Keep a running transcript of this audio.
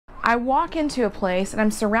I walk into a place and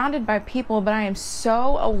I'm surrounded by people, but I am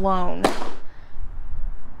so alone.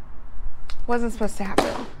 Wasn't supposed to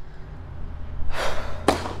happen.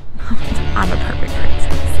 I'm a perfect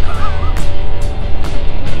princess.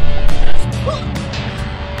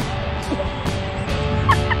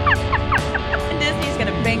 Disney's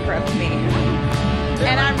gonna bankrupt me.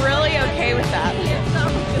 And I'm really okay with that.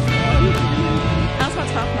 How's my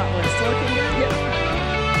top knot look? Still looking good? Yeah.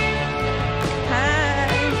 Hi.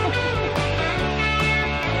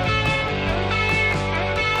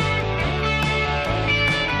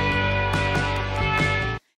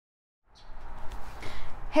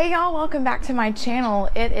 Hey y'all, welcome back to my channel.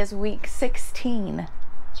 It is week 16.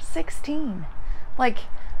 16. Like,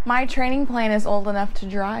 my training plan is old enough to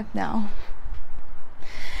drive now.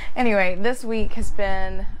 Anyway, this week has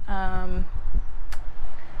been, I'm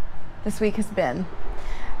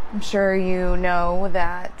sure you know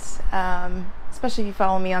that, especially if you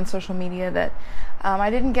follow me on social media, that I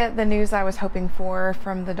didn't get the news I was hoping for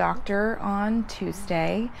from the doctor on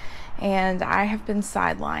Tuesday, and I have been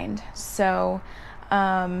sidelined. So,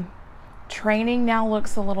 training now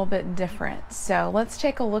looks a little bit different. So let's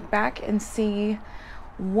take a look back and see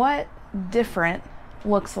what different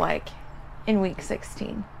looks like in week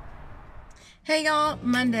 16. Hey y'all,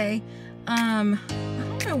 Monday. I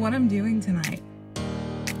don't know what I'm doing tonight.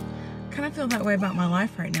 Kind of feel that way about my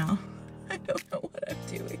life right now. I don't know what I'm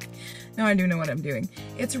doing. No, I do know what I'm doing.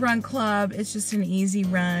 It's run club. It's just an easy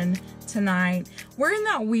run tonight. We're in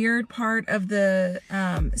that weird part of the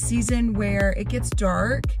season where it gets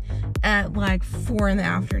dark at like 4 in the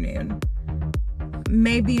afternoon.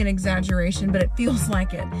 Maybe an exaggeration, but it feels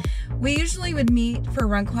like it. We usually would meet for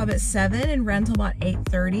run club at 7 and run till about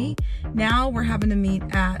 8:30. Now we're having to meet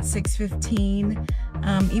at 6:15,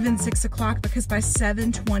 even 6 o'clock, because by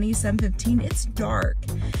 7:20, 7:15, it's dark.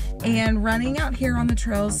 And running out here on the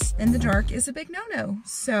trails in the dark is a big no-no.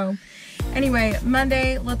 So anyway,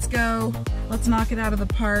 Monday, let's go. Let's knock it out of the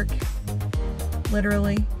park.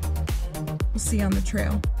 Literally. We'll see you on the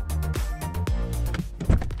trail.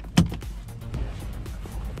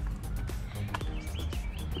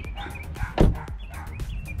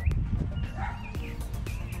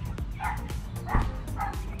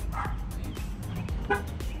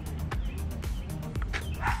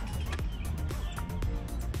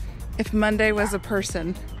 If Monday was a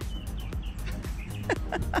person.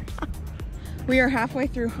 We are halfway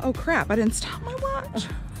through. Oh crap, I didn't stop my watch.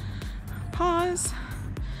 Pause.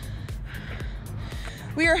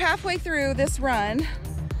 We are halfway through this run.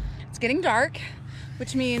 It's getting dark,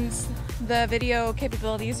 which means the video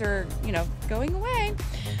capabilities are, you know, going away.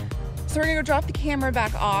 So we're gonna go drop the camera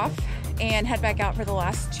back off and head back out for the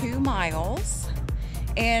last 2 miles.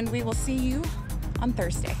 And we will see you on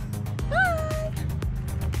Thursday. Bye.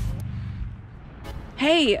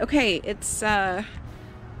 Hey, okay, it's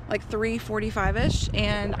like 3:45-ish,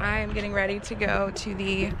 and I'm getting ready to go to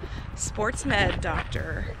the sports med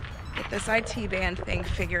doctor, get this IT band thing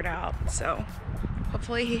figured out. So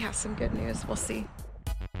hopefully he has some good news. We'll see.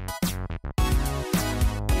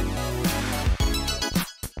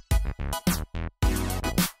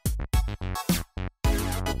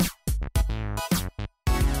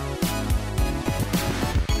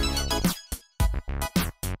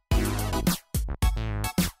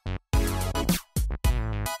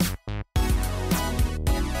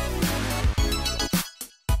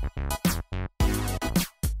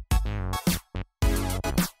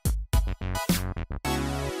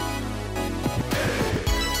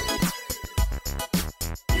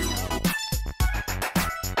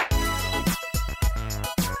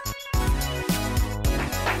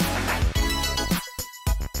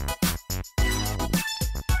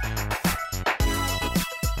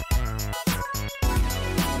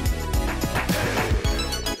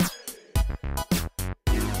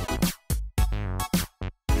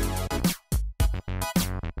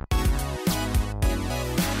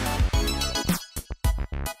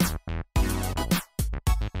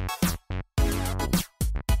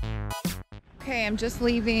 Okay, I'm just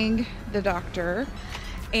leaving the doctor,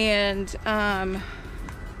 and I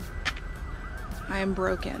am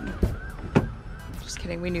broken. Just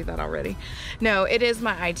kidding, we knew that already. No, it is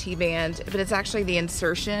my IT band, but it's actually the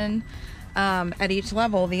insertion at each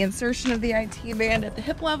level. The insertion of the IT band at the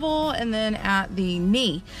hip level and then at the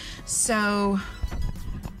knee. So,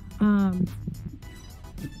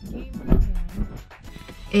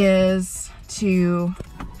 is to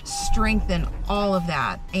strengthen all of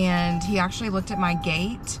that. And he actually looked at my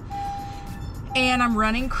gait, and I'm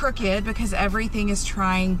running crooked because everything is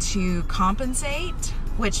trying to compensate,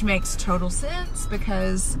 which makes total sense,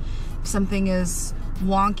 because if something is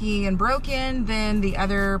wonky and broken, then the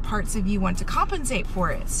other parts of you want to compensate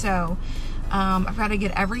for it. So I've got to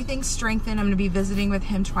get everything strengthened. I'm going to be visiting with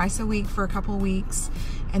him twice a week for a couple weeks,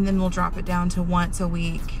 and then we'll drop it down to once a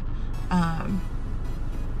week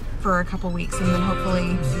for a couple weeks, and then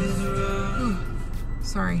hopefully,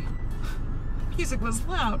 sorry, music was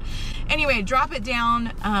loud. Anyway, drop it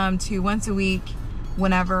down to once a week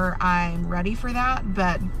whenever I'm ready for that.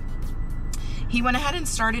 But he went ahead and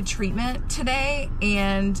started treatment today,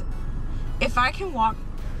 and if I can walk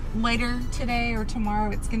later today or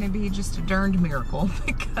tomorrow, it's going to be just a darned miracle,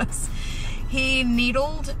 because he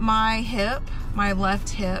needled my hip, my left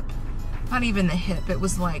hip, not even the hip, it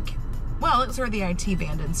was like, well, it was where the IT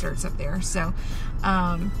band inserts up there. So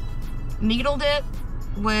needled it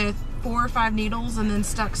with 4 or 5 needles, and then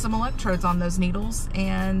stuck some electrodes on those needles.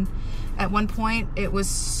 And at one point it was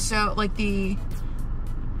so like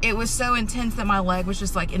it was so intense that my leg was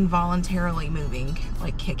just like involuntarily moving,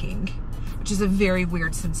 like kicking, which is a very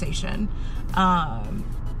weird sensation.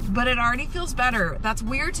 But it already feels better. That's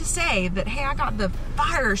weird to say that, hey, I got the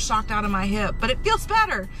fire shocked out of my hip, but it feels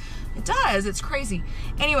better. It does. It's crazy.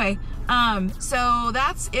 Anyway, so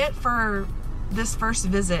that's it for this first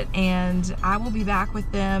visit, and I will be back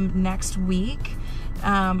with them next week.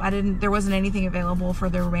 There wasn't anything available for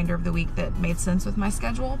the remainder of the week that made sense with my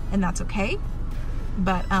schedule, and that's okay.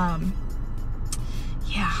 But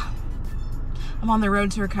yeah, I'm on the road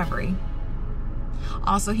to recovery.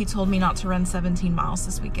 Also, he told me not to run 17 miles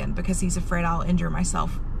this weekend because he's afraid I'll injure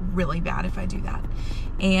myself really bad if I do that.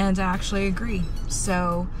 And I actually agree.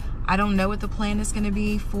 So I don't know what the plan is going to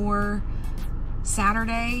be for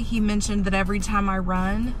Saturday. He mentioned that every time I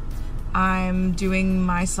run, I'm doing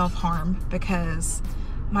myself harm because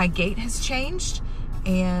my gait has changed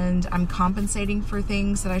and I'm compensating for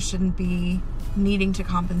things that I shouldn't be needing to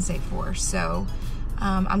compensate for. So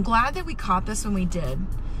I'm glad that we caught this when we did,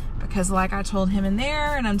 because like I told him in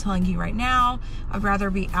there, and I'm telling you right now, I'd rather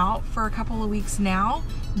be out for a couple of weeks now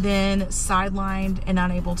than sidelined and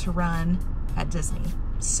unable to run at Disney.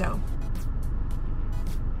 So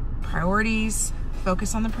priorities,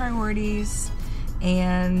 focus on the priorities,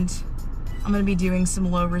 and I'm gonna be doing some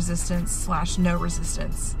low resistance / no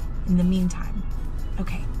resistance in the meantime.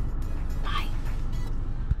 Okay, bye.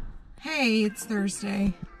 Hey, it's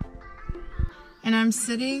Thursday, and I'm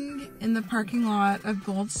sitting in the parking lot of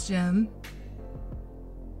Gold's Gym.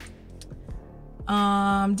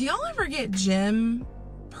 Do y'all ever get gym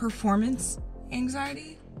performance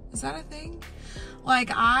anxiety? Is that a thing? Like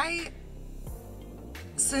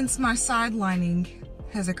since my sidelining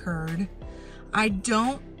has occurred, I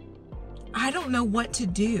don't know what to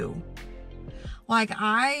do. Like,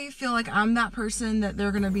 I feel like I'm that person that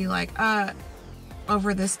they're gonna be like,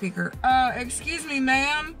 over the speaker, excuse me,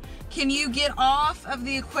 ma'am, can you get off of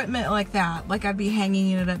the equipment like that? Like I'd be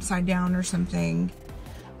hanging it upside down or something.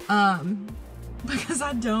 Because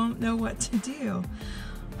I don't know what to do.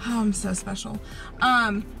 Oh, I'm so special.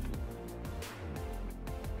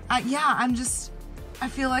 Yeah, I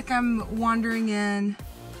feel like I'm wandering in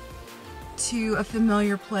to a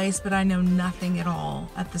familiar place, but I know nothing at all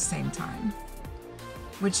at the same time,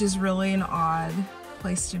 which is really an odd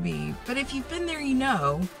place to be. But if you've been there, you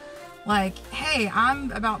know, like, hey,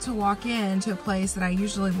 I'm about to walk into a place that I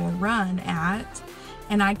usually will run at,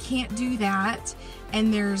 and I can't do that,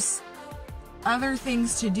 and there's other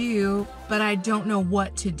things to do, but I don't know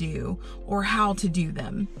what to do or how to do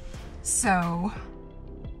them. So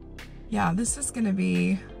yeah, this is just gonna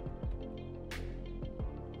be,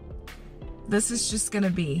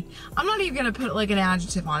 I'm not even gonna put like an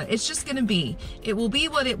adjective on it. It's just gonna be, it will be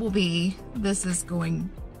what it will be. This is going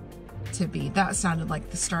to be, that sounded like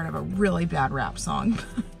the start of a really bad rap song.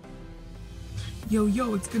 Yo,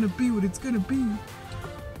 yo, it's gonna be what it's gonna be.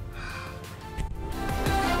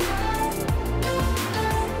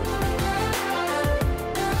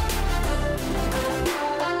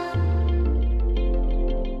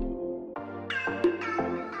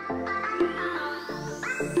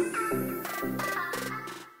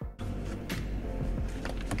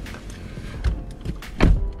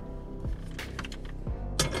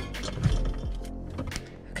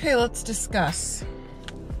 Okay, let's discuss.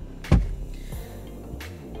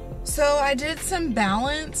 So I did some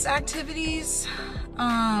balance activities.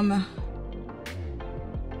 I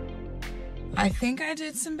think I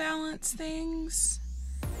did some balance things.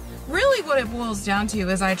 Really what it boils down to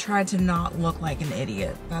is I tried to not look like an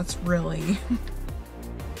idiot. That's really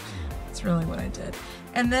what I did.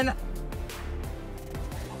 And then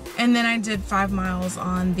I did 5 miles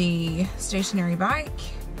on the stationary bike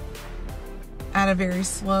at a very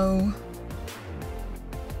slow,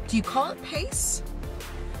 do you call it pace?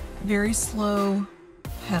 Very slow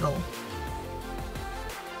pedal.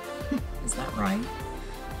 Is that right?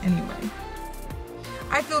 Anyway,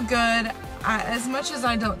 I feel good. As much as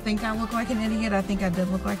I don't think I look like an idiot, I think I did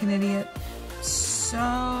look like an idiot. So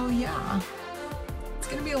yeah, it's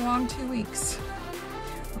gonna be a long 2 weeks.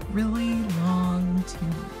 A really long 2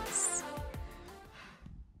 weeks.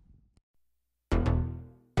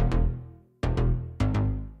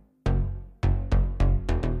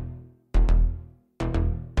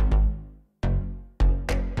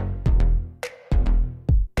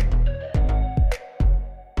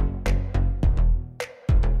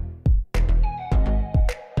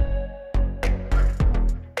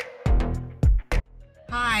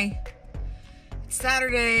 Hi, it's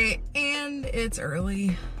Saturday and it's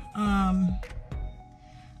early.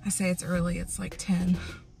 I say it's early, it's like 10.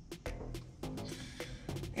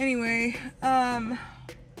 Anyway, I'm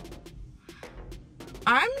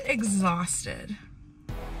exhausted,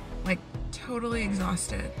 like totally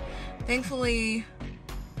exhausted. Thankfully,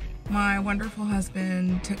 my wonderful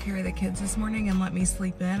husband took care of the kids this morning and let me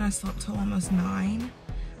sleep in. I slept till almost 9.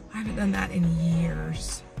 I haven't done that in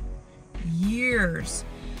years.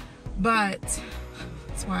 But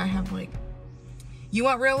that's why I have, like, you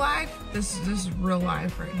want real life? This is real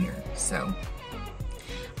life right here. So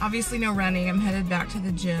obviously no running. I'm headed back to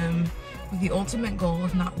the gym with the ultimate goal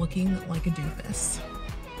of not looking like a doofus.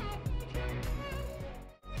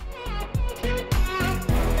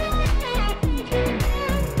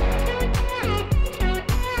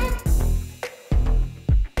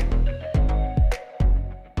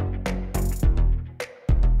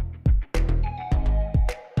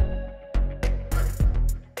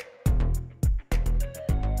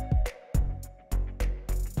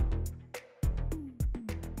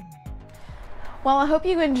 Well, I hope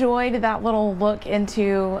you enjoyed that little look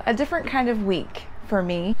into a different kind of week for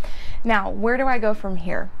me. Now, where do I go from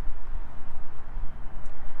here?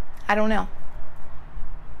 I don't know.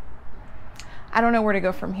 I don't know where to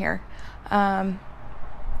go from here.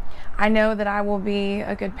 I know that I will be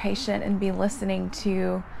a good patient and be listening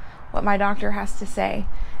to what my doctor has to say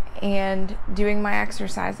and doing my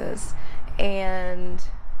exercises and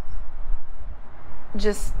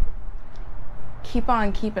just keep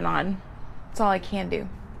on keeping on. That's all I can do.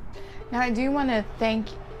 Now, I do want to thank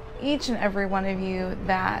each and every one of you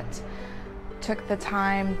that took the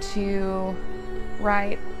time to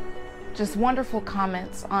write just wonderful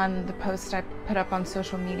comments on the post I put up on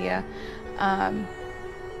social media.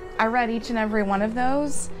 I read each and every one of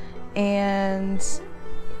those, and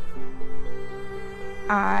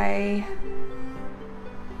I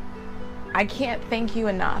can't thank you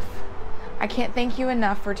enough. I can't thank you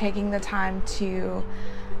enough for taking the time to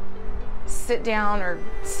sit down or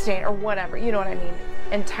stand or whatever, you know what I mean,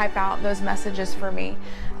 and type out those messages for me,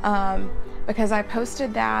 because I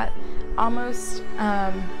posted that almost,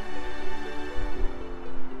 I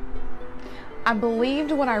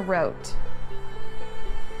believed what I wrote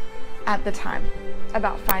at the time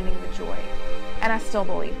about finding the joy, and I still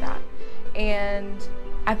believe that. And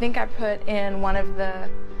I think I put in one of the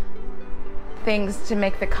things to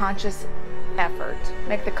make the conscious effort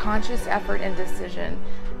and decision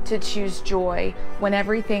to choose joy when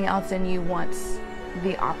everything else in you wants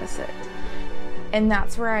the opposite. And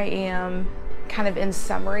that's where I am kind of in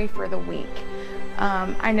summary for the week.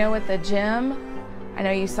 I know at the gym, I know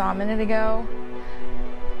you saw a minute ago,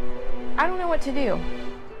 I don't know what to do.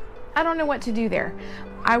 I don't know what to do there.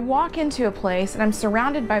 I walk into a place and I'm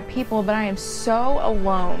surrounded by people, but I am so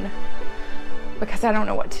alone because I don't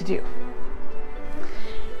know what to do.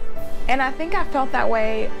 And I think I felt that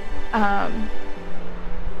way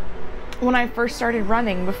when I first started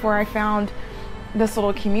running, before I found this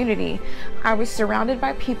little community. I was surrounded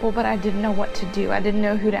by people, but I didn't know what to do. I didn't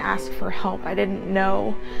know who to ask for help. I didn't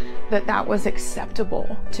know that that was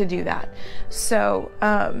acceptable to do that. So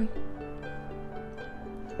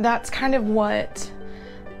that's kind of what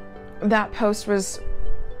that post was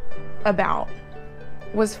about,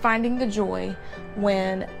 was finding the joy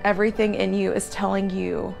when everything in you is telling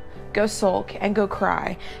you go sulk and go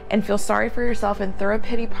cry and feel sorry for yourself and throw a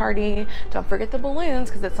pity party. Don't forget the balloons,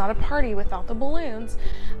 because it's not a party without the balloons.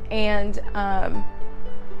 And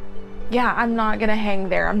yeah, I'm not gonna hang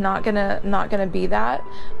there. I'm not gonna be that.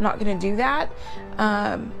 I'm not gonna do that.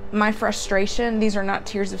 My frustration, these are not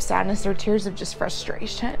tears of sadness, they're tears of just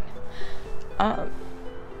frustration.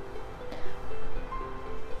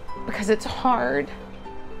 Because it's hard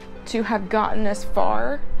to have gotten as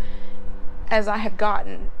far as I have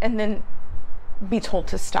gotten and then be told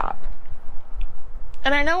to stop.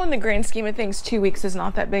 And I know in the grand scheme of things, 2 weeks is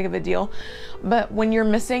not that big of a deal, but when you're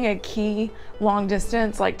missing a key long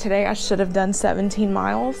distance, like today I should have done 17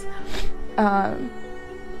 miles,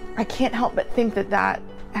 I can't help but think that that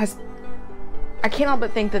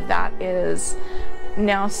is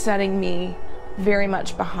now setting me very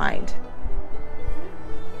much behind.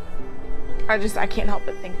 I can't help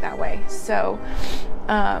but think that way. So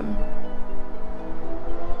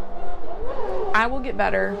I will get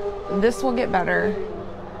better. This will get better.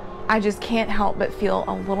 I just can't help but feel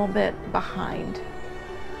a little bit behind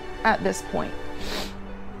at this point.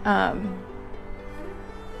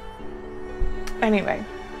 Anyway,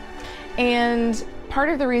 and part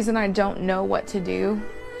of the reason I don't know what to do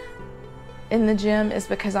in the gym is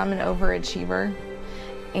because I'm an overachiever,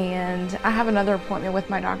 and I have another appointment with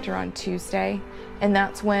my doctor on Tuesday, and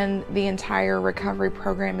that's when the entire recovery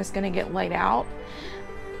program is going to get laid out.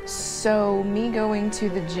 So me going to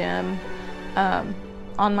the gym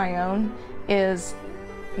on my own is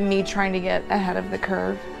me trying to get ahead of the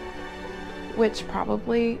curve, which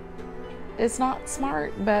probably is not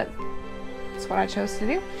smart, but it's what I chose to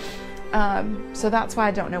do. So that's why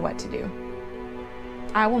I don't know what to do.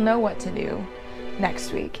 I will know what to do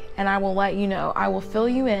next week, and I will let you know. I will fill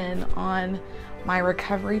you in on my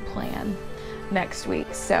recovery plan next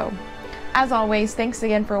week. So as always, thanks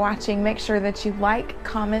again for watching. Make sure that you like,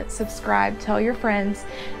 comment, subscribe, tell your friends,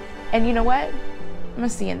 and you know what? I'm gonna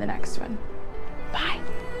see you in the next one. Bye.